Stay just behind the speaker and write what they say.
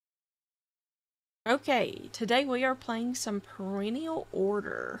Okay, today we are playing some Perennial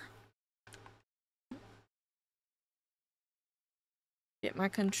Order. Get my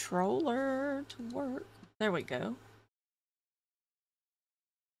controller to work. There we go.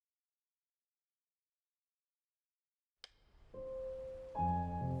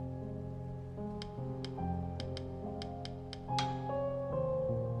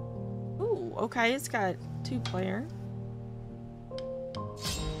 Ooh, okay, it's got 2-player.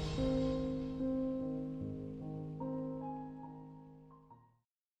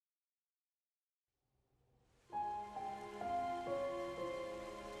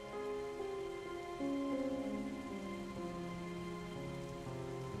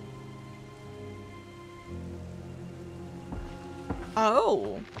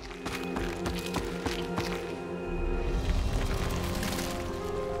 Oh.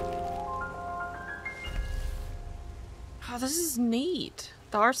 Oh, this is neat.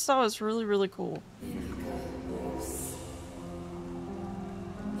 The art style is really, really cool.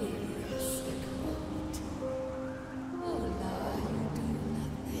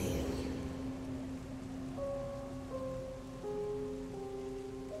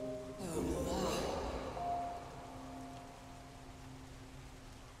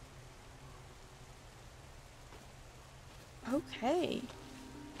 Okay.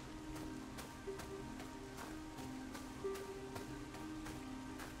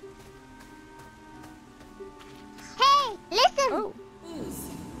 Hey, listen! Oh.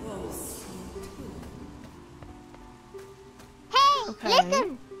 Hey, Okay.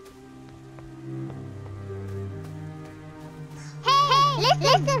 listen! Hey,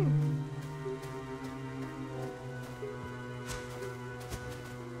 listen!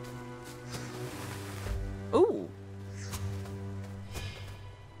 Ooh.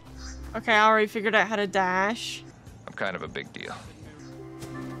 Okay, I already figured out how to dash. I'm kind of a big deal.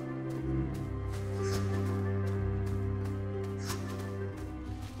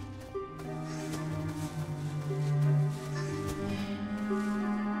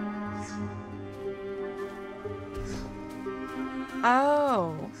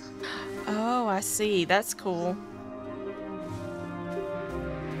 Oh. Oh, I see. That's cool.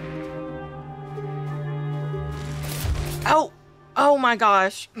 Oh. Oh my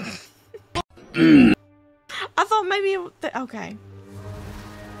gosh. I thought maybe okay.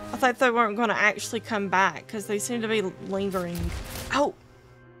 I thought they weren't going to actually come back because they seem to be lingering. Oh.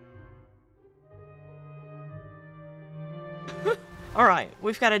 All right,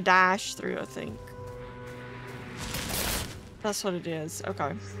 we've got to dash through, I think. That's what it is.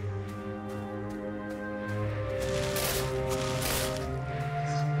 Okay.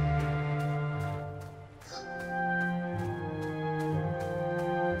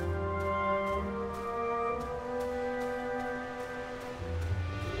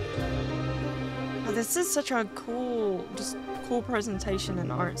 Oh, this is such a cool, just cool presentation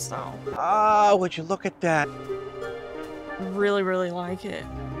and art style. Ah, would you look at that? Really, really like it.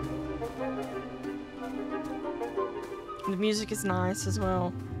 The music is nice as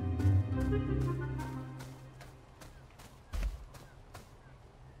well.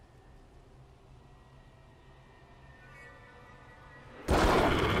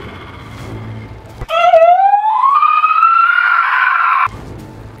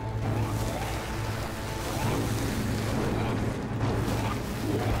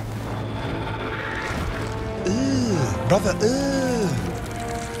 Brother,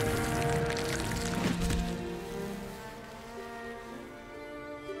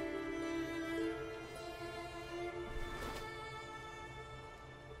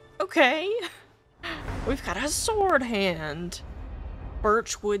 Okay. We've got a sword hand.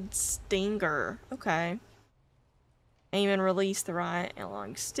 Birchwood Stinger. Okay. Aim and release the right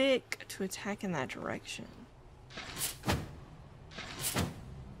analog stick to attack in that direction.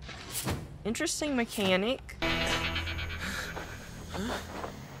 Interesting mechanic.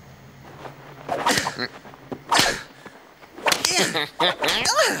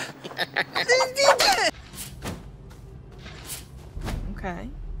 Okay.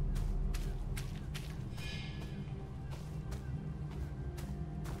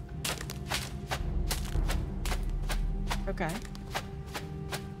 Okay.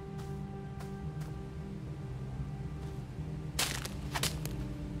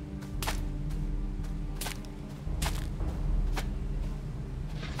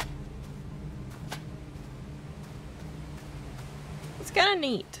 It's kind of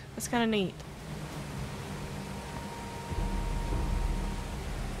neat. It's kind of neat.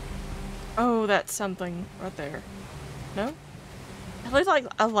 Oh, that's something right there. No? It looks like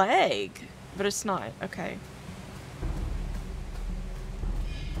a leg, but it's not. Okay.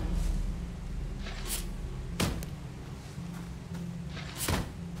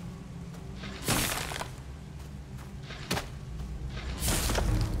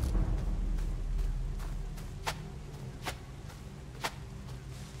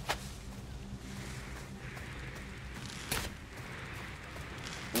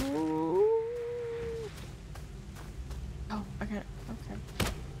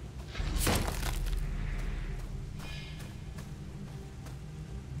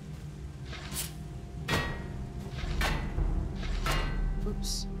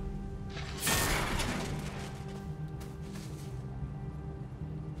 goes.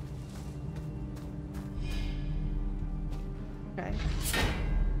 Okay.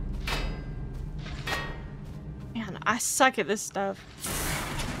 Man, I suck at this stuff.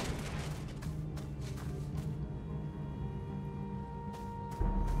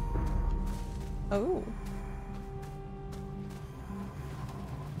 Oh.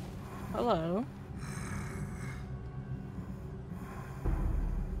 Hello.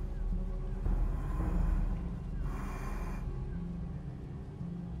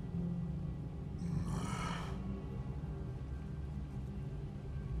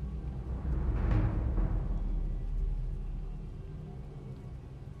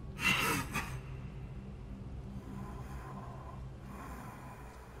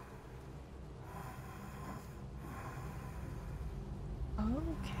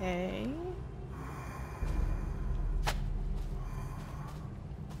 Okay.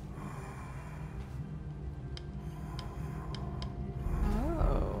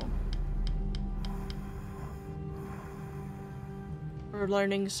 Oh. We're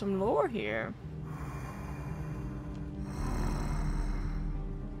learning some lore here.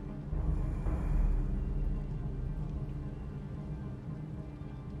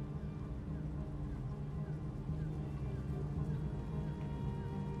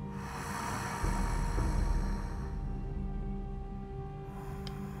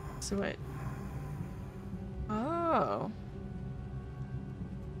 So it. Oh.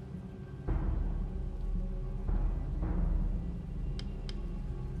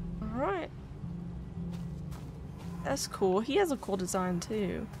 Alright. That's cool. He has a cool design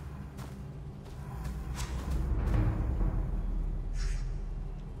too.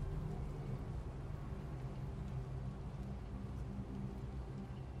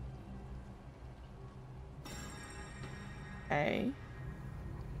 Okay.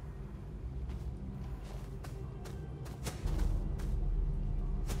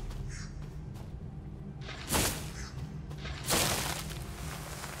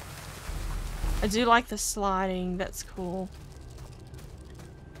 I do like the sliding, that's cool.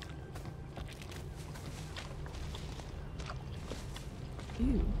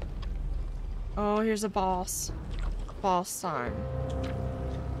 Ooh. Oh, here's a boss. Boss time.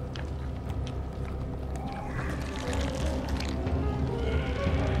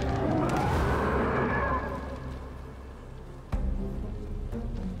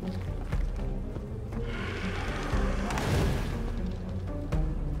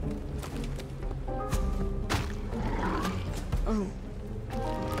 Oh.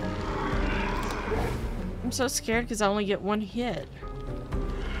 I'm so scared because I only get one hit.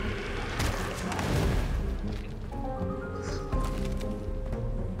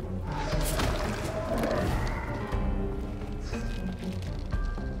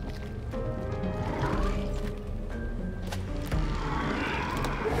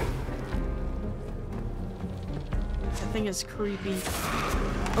 That thing is creepy.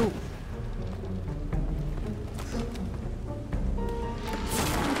 Oh.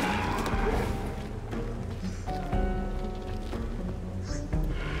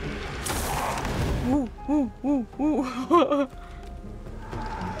 Ooh, ooh, ooh, ooh.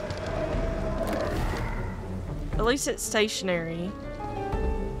 At least it's stationary.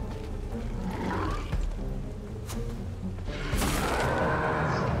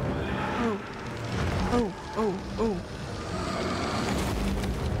 Oh. Oh, oh, oh.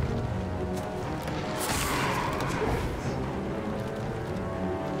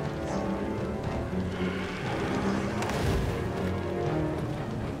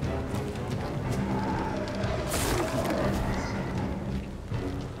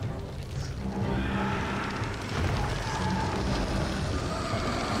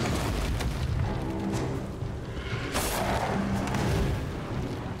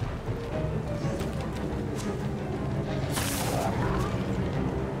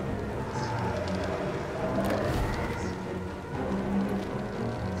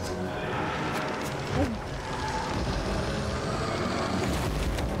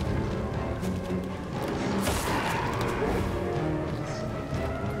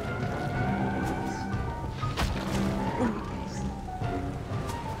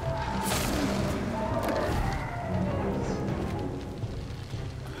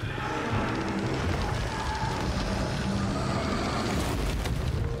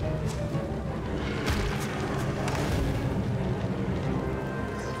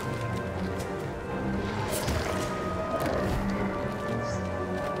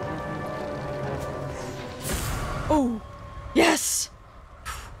 Oh, yes!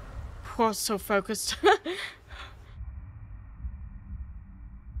 I was so focused.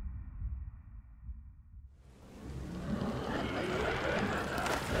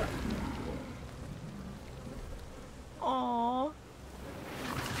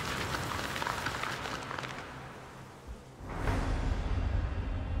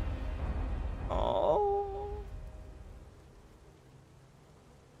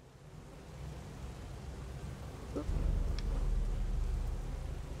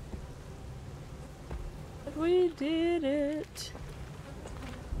 We did it.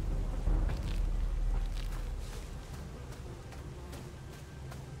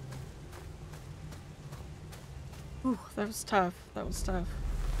 Ooh, that was tough. That was tough.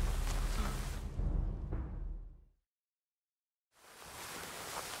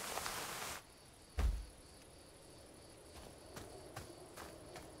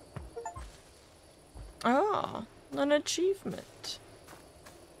 Ah, an achievement.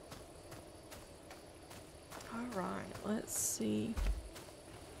 Alright, let's see.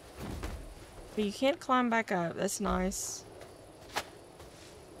 But you can't climb back up. That's nice.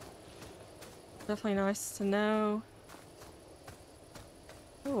 Definitely nice to know.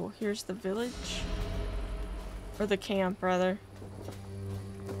 Oh, here's the village. Or the camp, rather.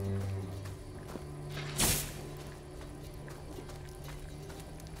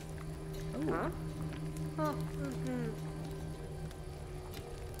 Huh? Oh,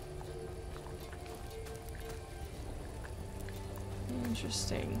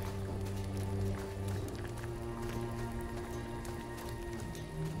 Interesting.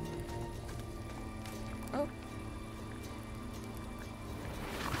 Oh.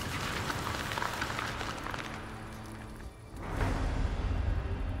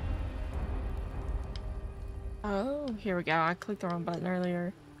 Oh, here we go. I clicked the wrong button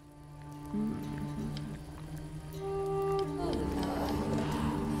earlier.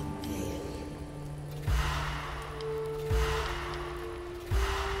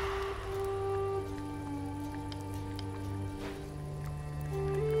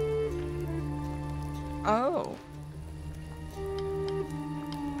 Oh.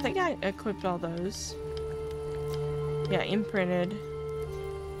 I think I equipped all those. Yeah, imprinted.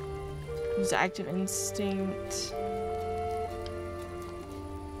 Use active instinct.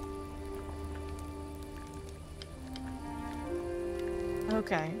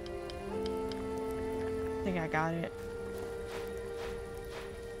 Okay. I think I got it.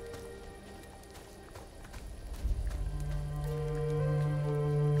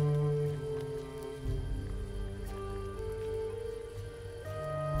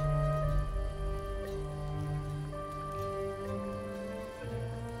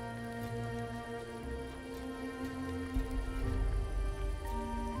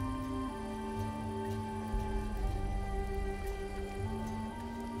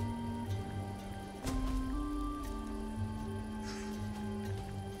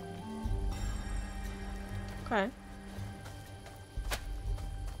 Okay.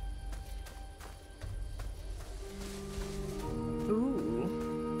 Ooh.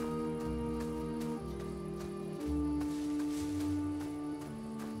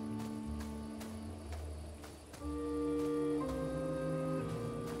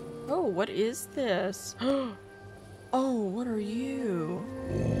 Oh, what is this? Oh, what are you?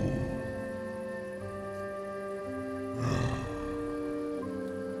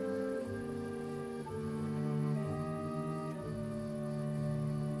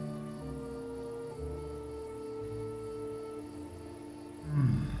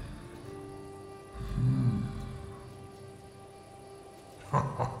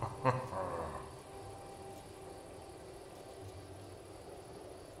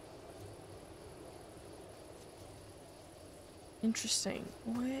 Interesting.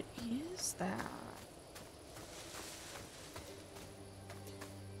 What is that?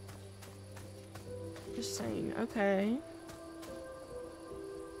 Interesting. Okay.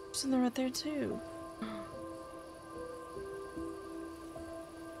 There's something right there too.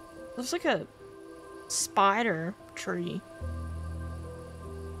 Looks like a spider tree.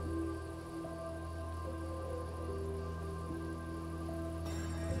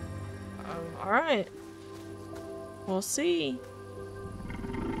 Oh, all right. We'll see.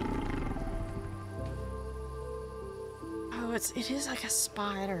 Oh, it is like a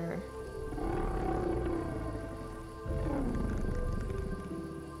spider.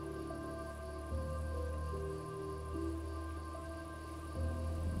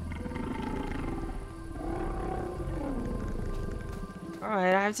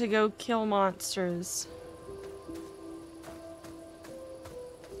 Alright, I have to go kill monsters.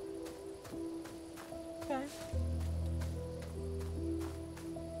 Okay.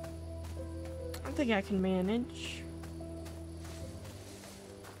 I think I can manage.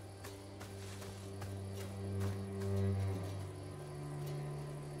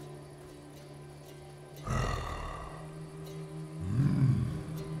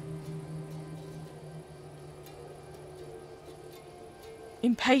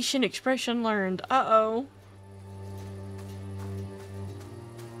 Impatient expression learned. Uh-oh.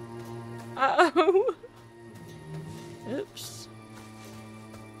 Uh-oh. Oops.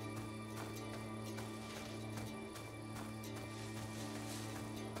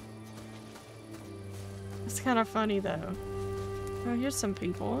 It's kind of funny though. Oh, here's some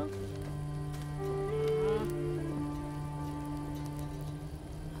people.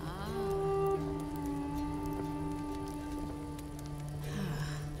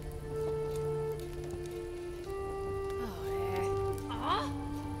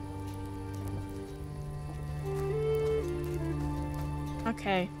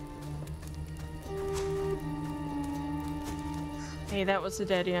 Okay. Hey, that was a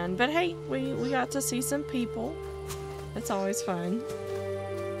dead end. But hey, we got to see some people. It's always fun.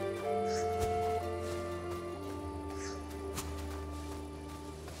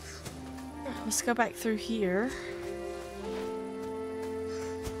 Let's go back through here.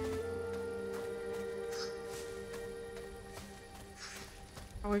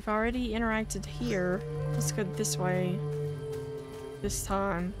 Oh, we've already interacted here. Let's go this way. This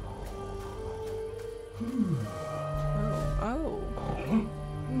time. Oh.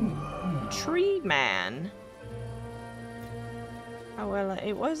 Tree man. Oh well,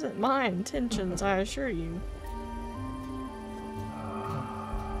 it wasn't my intentions, I assure you.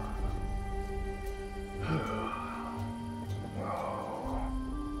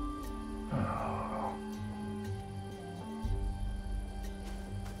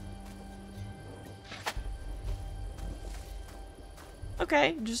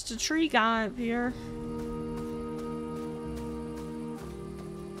 Okay, just a tree guy up here.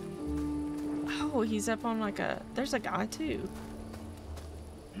 Oh, he's up on like a... There's a guy too.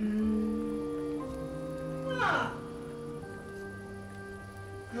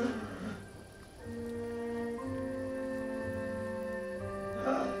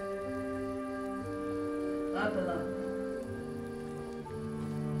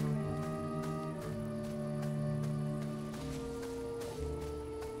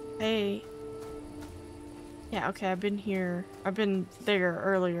 Hey. Yeah, okay, I've been here. I've been there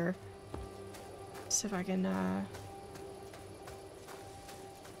earlier. See if I can,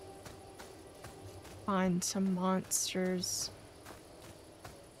 find some monsters.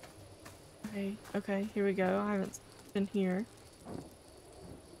 Okay, here we go. I haven't been here.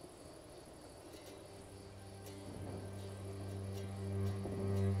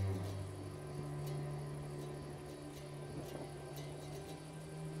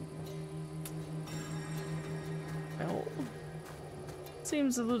 Well,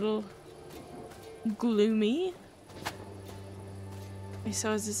 seems a little gloomy. Okay,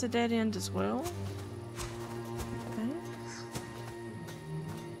 so is this a dead end as well? Okay.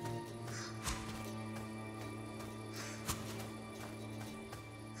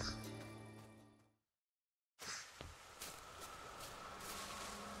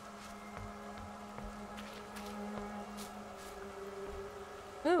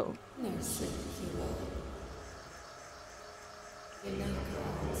 Oh. No sleep, you will. You know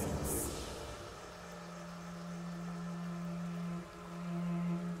answers.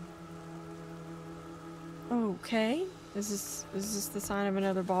 Okay. Is this the sign of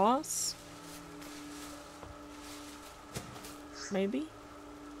another boss? Maybe?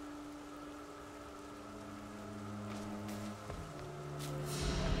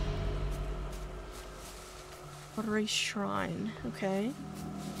 Pottery shrine. Okay.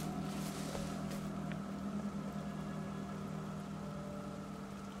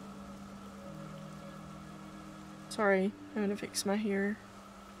 Sorry, I'm gonna fix my hair.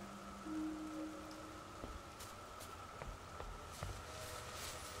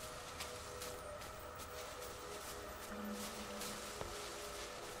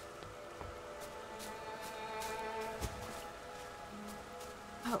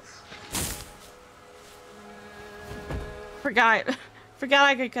 Forgot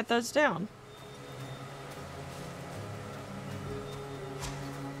I could cut those down.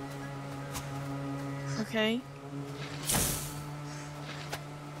 Okay.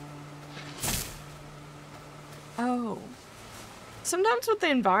 Oh. Sometimes with the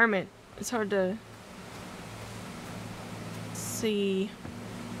environment, it's hard to see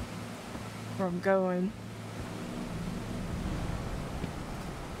where I'm going.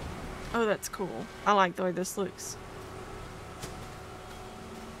 Oh, that's cool. I like the way this looks.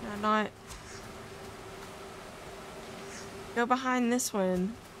 Can I not go behind this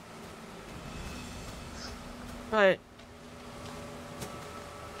one? But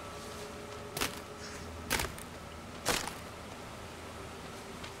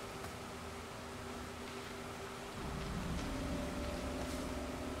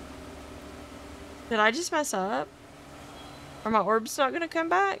did I just mess up? Are my orbs not gonna come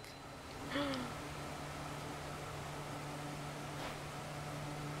back?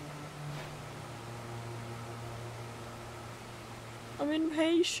 I'm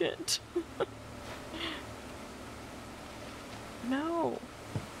impatient.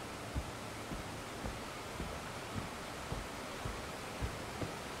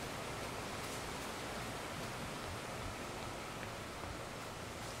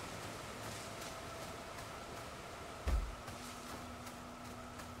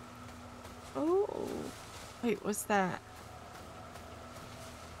 Wait, what's that?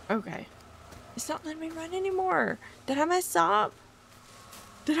 Okay. It's not letting me run anymore. Did I mess up?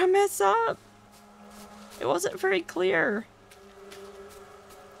 Did I mess up? It wasn't very clear.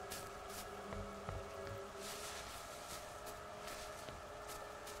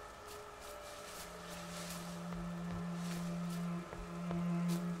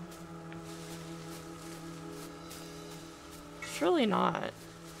 Surely not.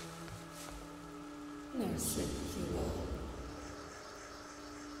 No sleep you will.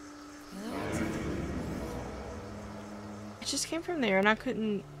 I just came from there and I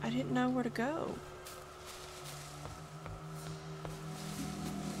didn't know where to go.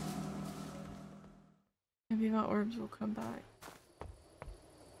 Maybe my orbs will come back.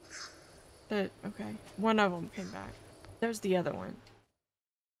 Okay. One of them came back. There's the other one.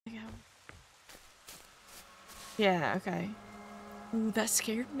 Yeah, okay. Ooh, that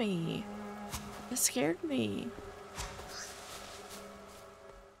scared me. That scared me.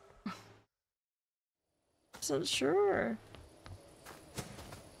 Wasn't sure.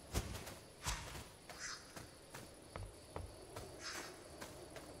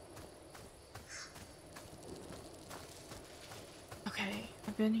 Okay,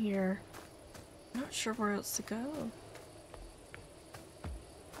 I've been here. I'm not sure where else to go.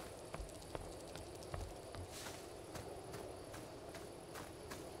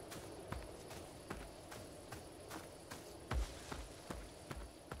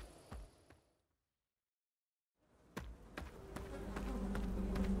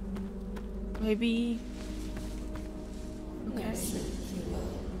 Maybe. Okay. No sleep you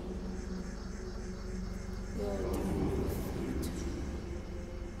will. Your doom of future.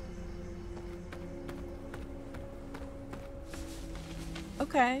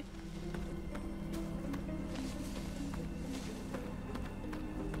 Okay.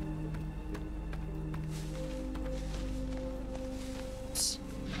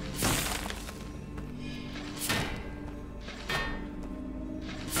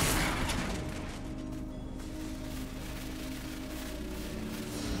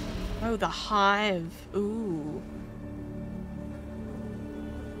 Oh, the hive. Ooh.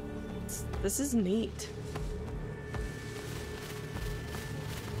 This is neat.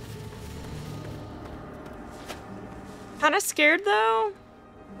 Kinda scared though.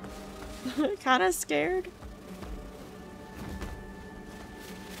 Kinda scared.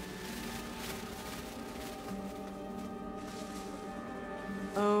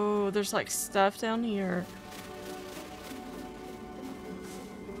 Oh, there's like stuff down here.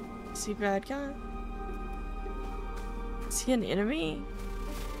 Is he a bad guy? Is he an enemy?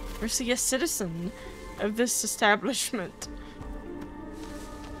 Or is he a citizen of this establishment?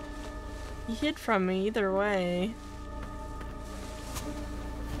 He hid from me either way.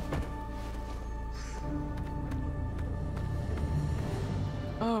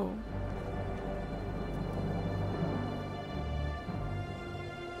 Oh.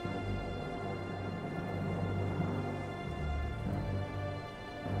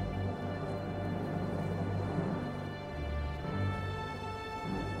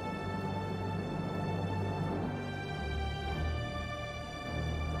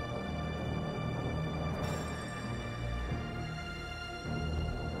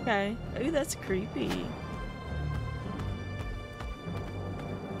 Okay. Ooh, that's creepy.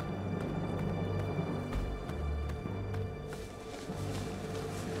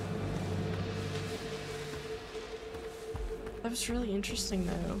 That was really interesting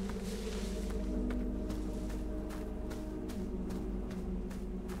though.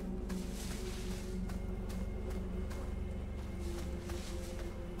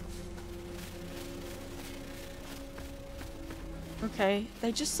 Okay,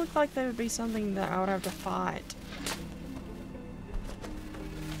 they just look like they would be something that I would have to fight.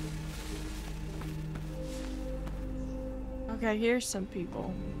 Okay, here's some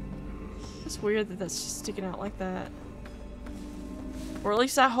people. It's weird that that's just sticking out like that. Or at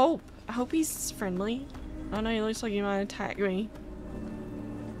least I hope. I hope he's friendly. I don't know, he looks like he might attack me.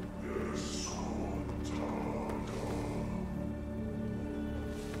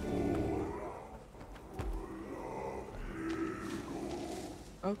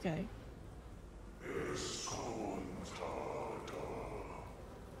 Okay.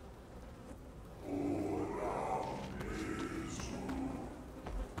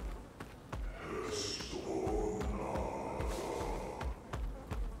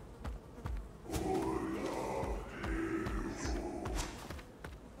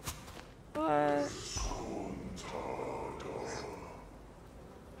 What?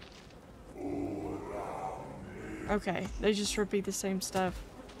 Okay, they just repeat the same stuff.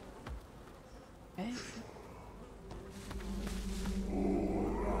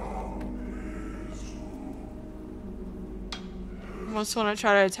 almost want to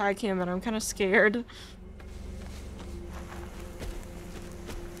try to attack him, but I'm kind of scared.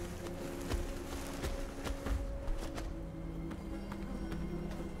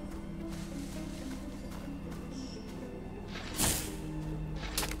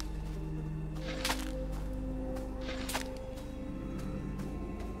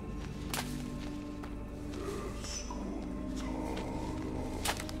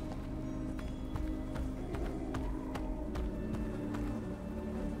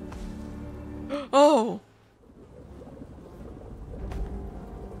 Oh!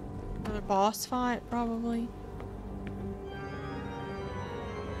 Another boss fight, probably.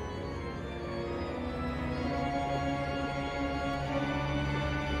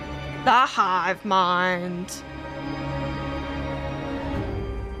 The hive mind.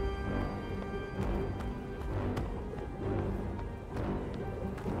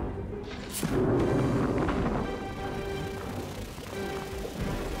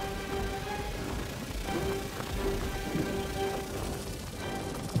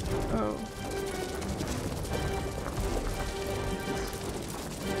 Oh.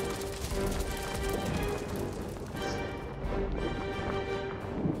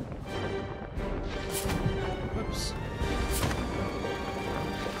 Oops.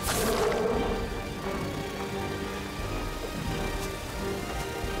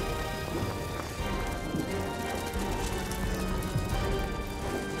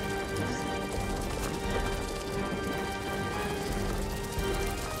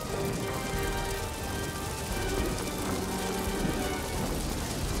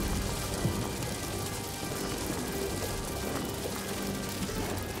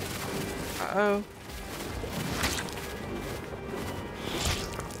 Uh-oh.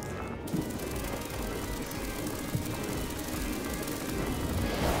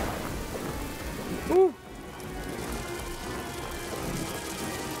 Ooh.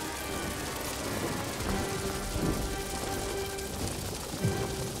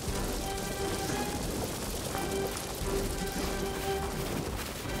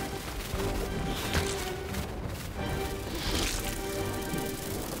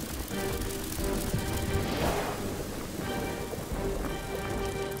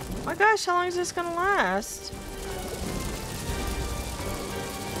 My gosh, how long is this gonna last?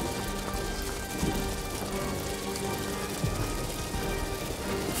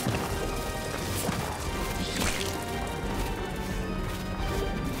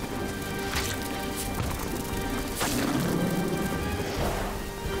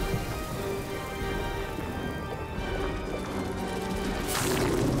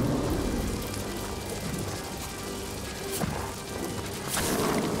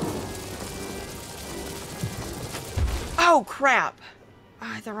 Oh crap! I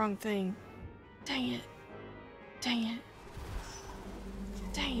had the wrong thing. Dang it. Dang it.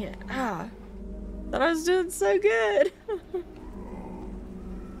 Dang it. Ah. Thought I was doing so good.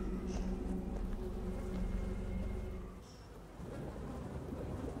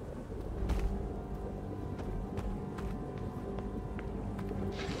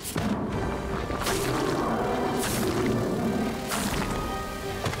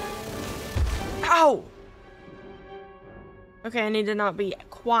 Ow! Okay, I need to not be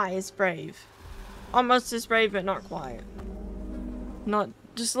quite as brave. Almost as brave, but not quite. Not,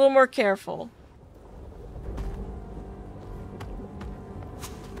 just a little more careful.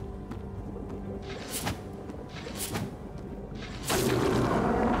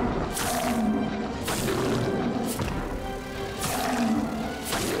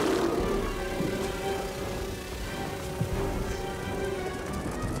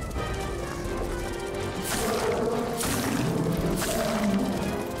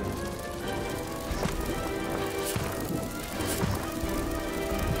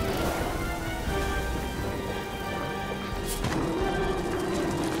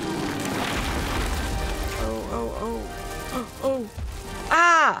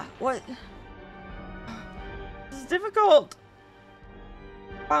 What? This is difficult.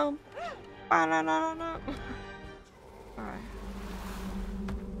 Boom. No. Alright.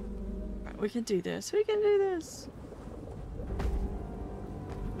 We can do this. We can do this.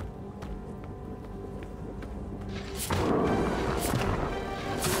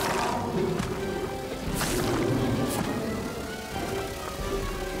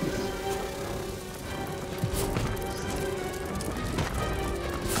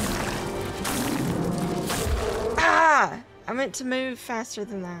 I meant to move faster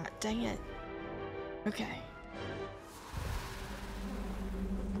than that. Dang it. Okay.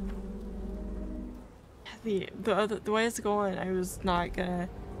 The way it's going, I was not gonna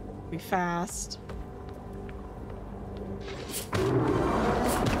be fast.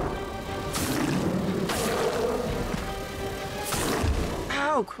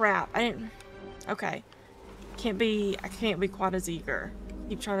 Oh crap! I didn't. Okay, I can't be quite as eager.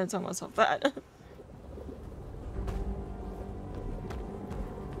 Keep trying to tell myself that.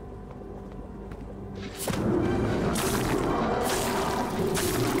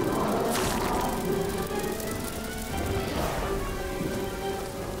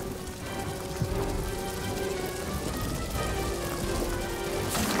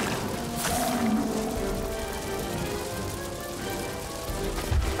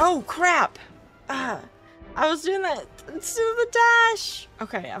 Oh crap! I was doing that. Let's do the dash.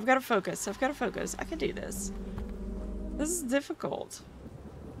 Okay, I've got to focus. I've got to focus. I can do this. This is difficult.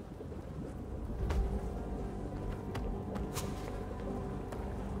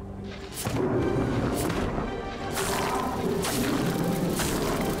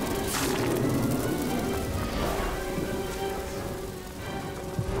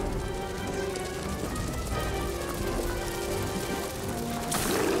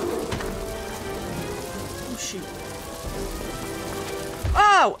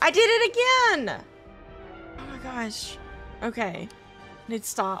 Oh, I did it again! Oh my gosh. Okay. I need to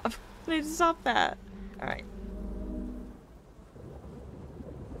stop. I need to stop that. Alright.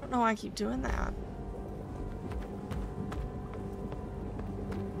 I don't know why I keep doing that.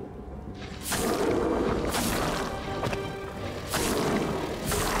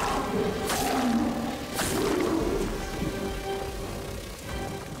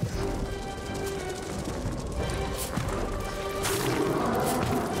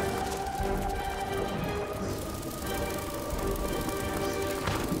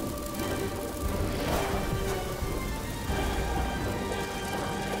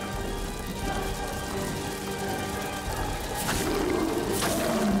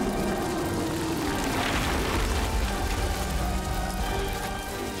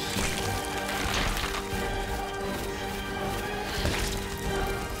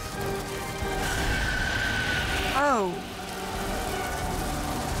 Oh.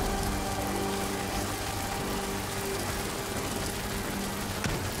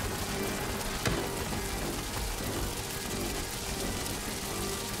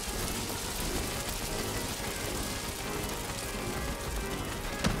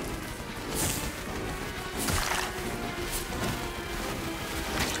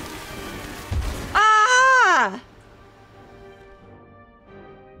 Ah!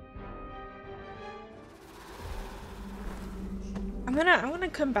 I'm gonna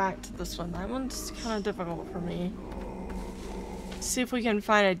come back to this one. That one's kind of difficult for me. See if we can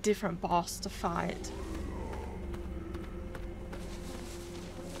find a different boss to fight.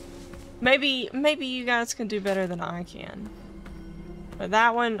 Maybe you guys can do better than I can. But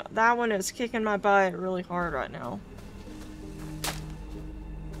that one is kicking my butt really hard right now.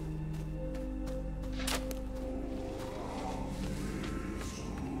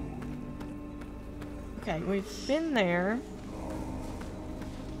 Okay, we've been there.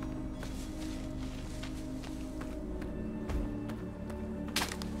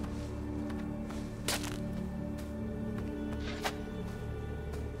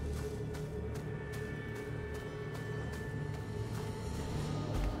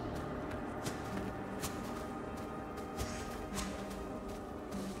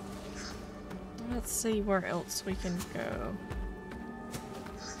 Let's see where else we can go.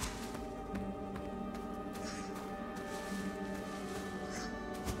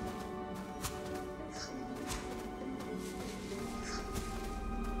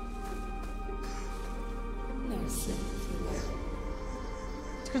 No sympathy.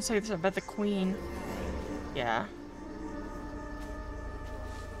 I was gonna say this about the queen. Yeah.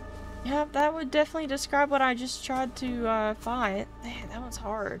 Yeah, that would definitely describe what I just tried to fight. Man, that one's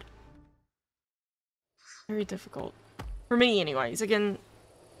hard. Very difficult. For me, anyways. Again,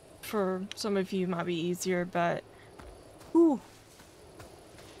 for some of you, it might be easier, but... Ooh.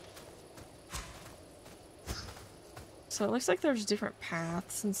 So it looks like there's different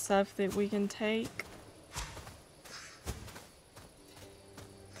paths and stuff that we can take.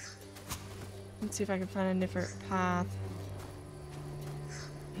 Let's see if I can find a different path.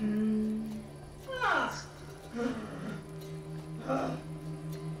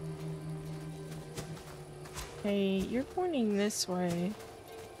 Hey, you're pointing this way.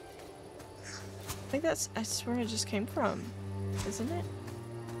 I think that's where it just came from, isn't it?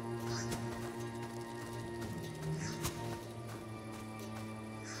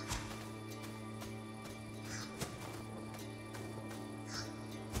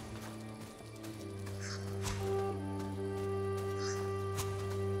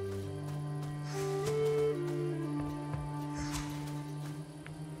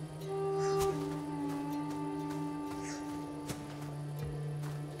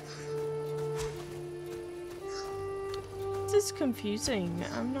 is confusing.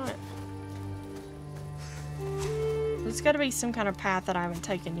 I'm not... There's gotta be some kind of path that I haven't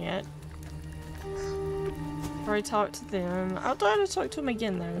taken yet. Already talked to them. I'll try to talk to them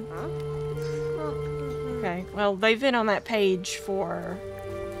again, though. Okay, well, they've been on that page for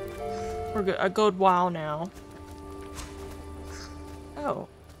a good while now. Oh.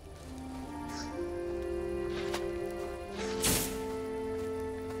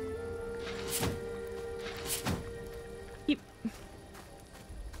 Yep.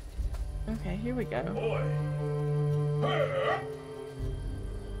 Okay, here we go.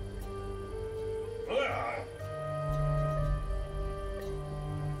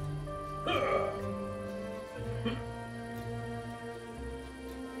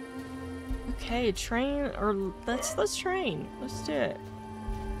 Okay, train, or let's train. Let's do it.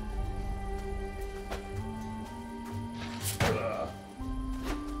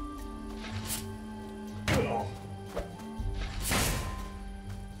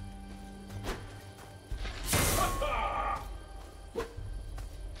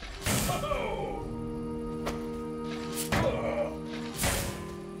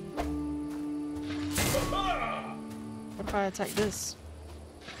 What if I attack this?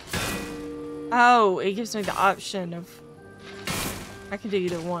 Oh, it gives me the option of... I can do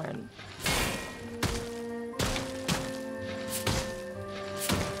either one.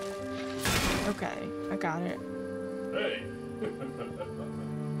 Okay, I got it. Hey.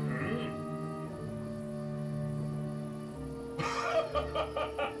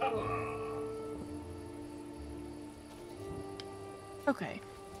 Okay.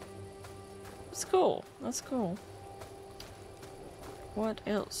 That's cool. That's cool. What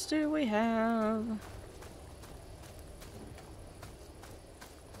else do we have?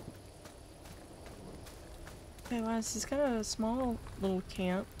 Okay, well, this is kind of a small little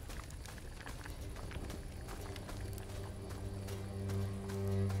camp.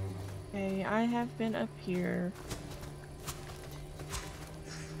 Okay, I have been up here.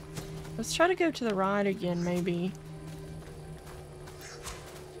 Let's try to go to the right again, maybe.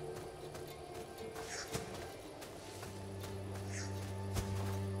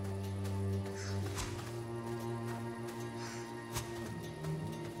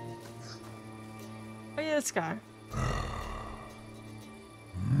 Oh yeah, this guy.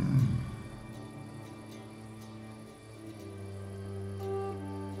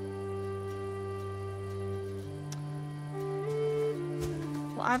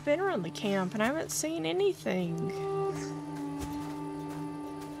 Well, I've been around the camp and I haven't seen anything.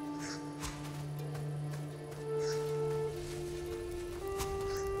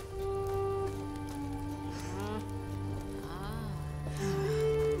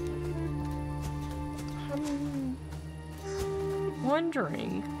 I'm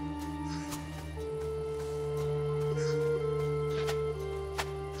wondering.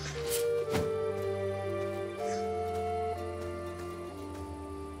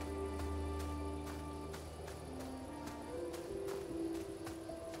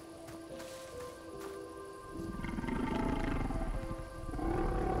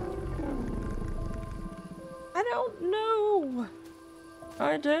 I don't know.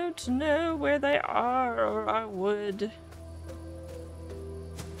 I don't know where they are, or I would.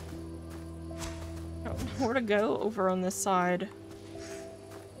 I don't know where to go over on this side.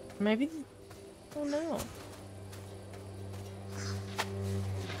 Maybe. I don't know.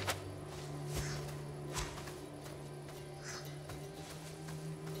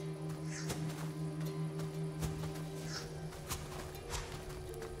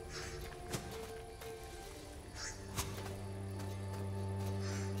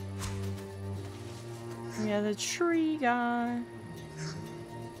 Yeah, the tree guy.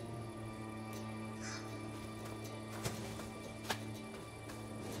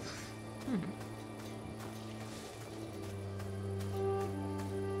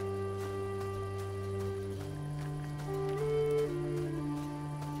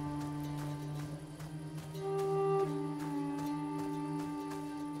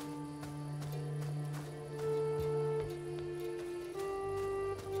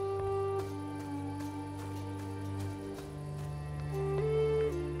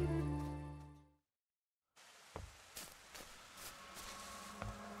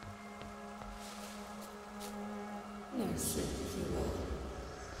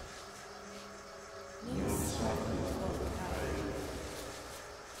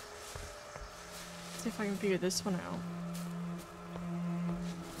 See if I can figure this one out.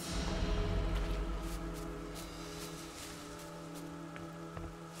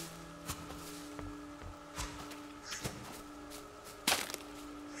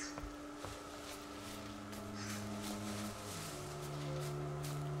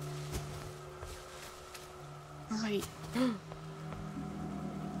 Oh, wait.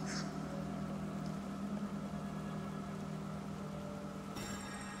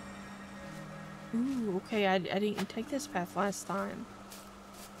 Ooh, okay, I didn't take this path last time.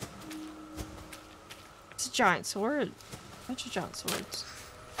 It's a giant sword. Bunch of giant swords.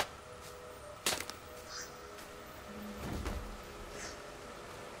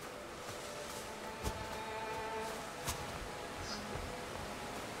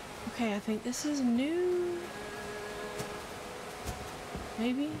 Okay, I think this is new.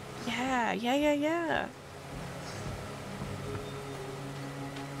 Maybe? Yeah.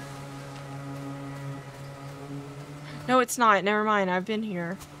 No, it's not. Never mind. I've been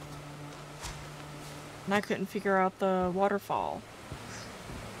here. And I couldn't figure out the waterfall.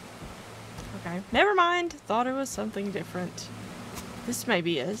 Okay. Never mind. Thought it was something different. This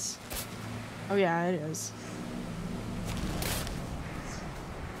maybe is. Oh yeah, it is.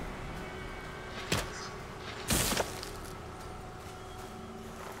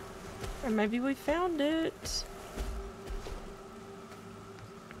 Or maybe we found it.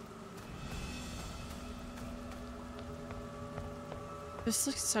 This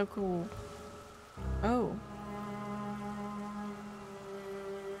looks so cool. Oh.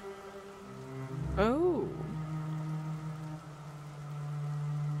 Oh.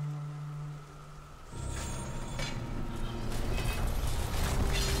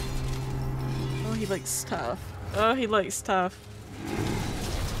 Oh, he looks tough. Oh, he looks tough.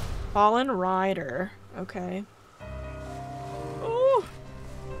 Fallen Rider. Okay. Ooh.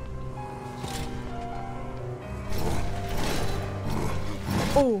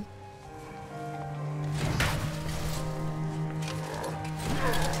 Oh.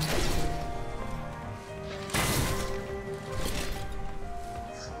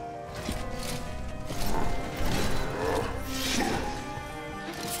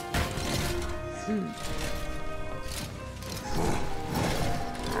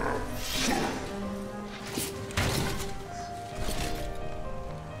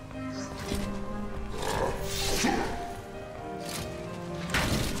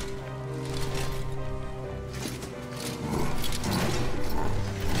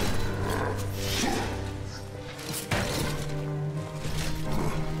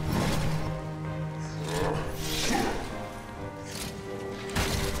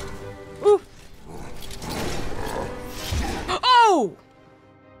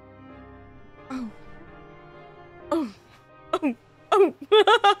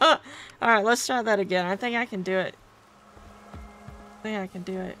 Alright, let's try that again. I think I can do it. I think I can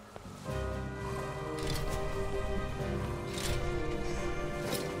do it.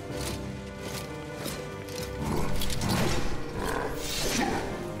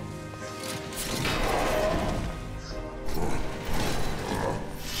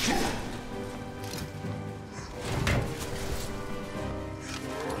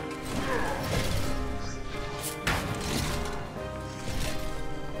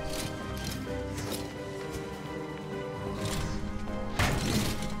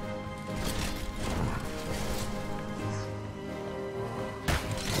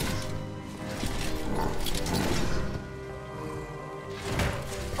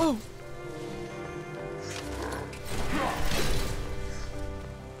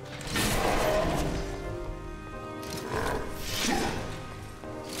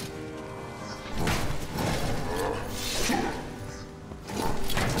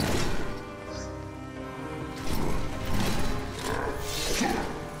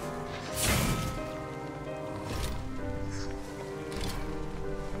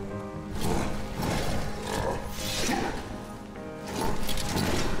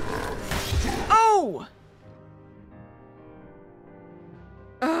 Oh!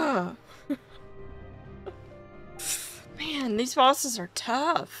 Ugh. Man, these bosses are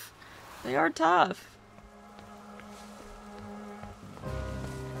tough. They are tough.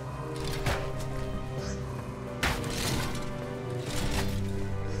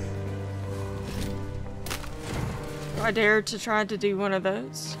 Do I dare to try to do one of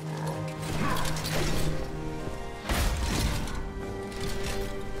those?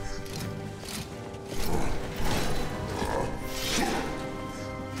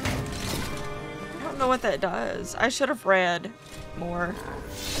 Know what that does. I should have read more.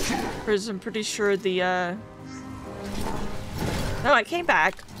 Because I'm pretty sure the no, it came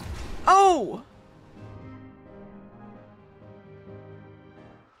back. Oh!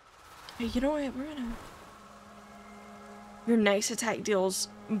 Hey, you know what? We're gonna... Your next attack deals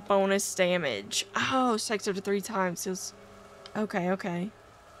bonus damage. Oh, strikes up to 3 times. Feels... Okay.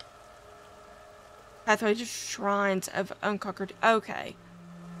 Pathway to Shrines of Unconquered... Okay.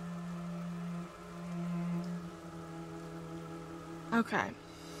 Okay.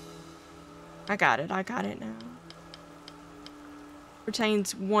 I got it now.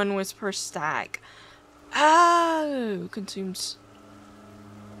 Retains 1 wisp per stack. Oh! Consumes...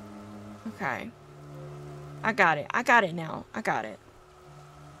 Okay. I got it now. I got it.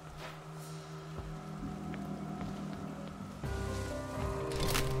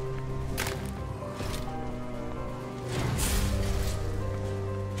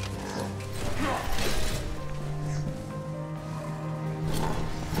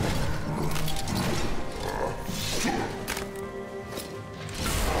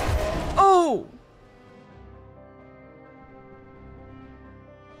 Oh!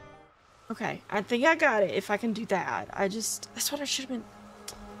 Okay, I think I got it if I can do that. That's what I should have been.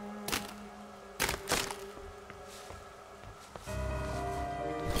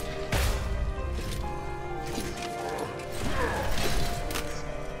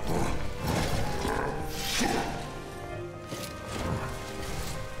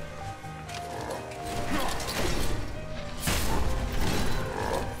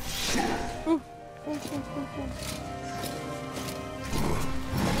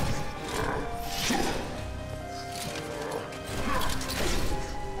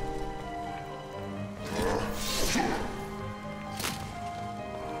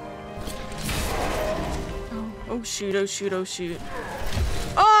 Oh shoot, oh shoot, oh shoot.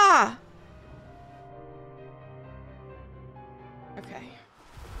 Ah! Okay.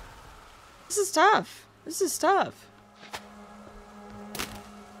 This is tough. This is tough.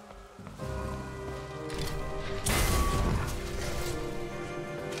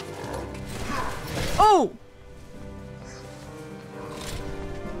 Oh!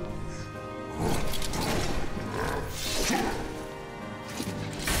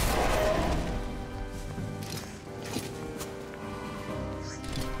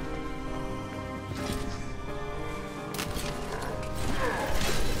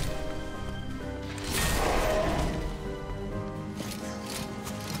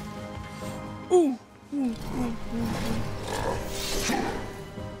 Ooh.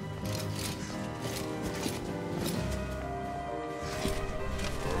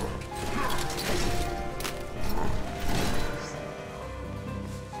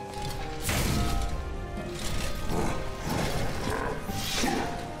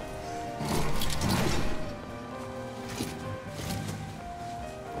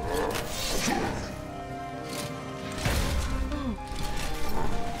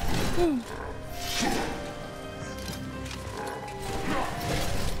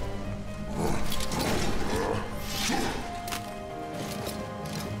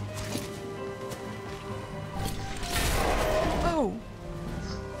 Oh.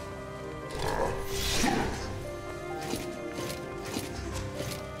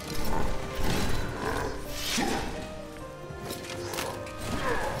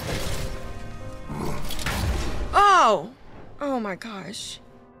 Oh! Oh my gosh.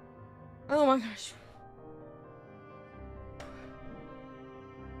 Oh my gosh.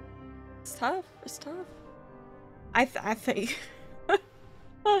 It's tough. It's tough. I think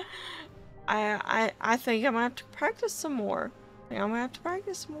I think I'm gonna have to practice some more. I'm gonna have to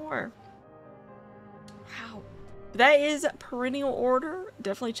practice some more. Wow. That is Perennial Order.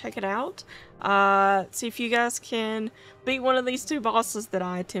 Definitely check it out. See if you guys can beat one of these 2 bosses that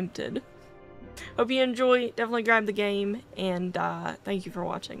I attempted. Hope you enjoy. Definitely grab the game, and thank you for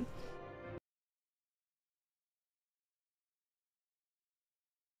watching.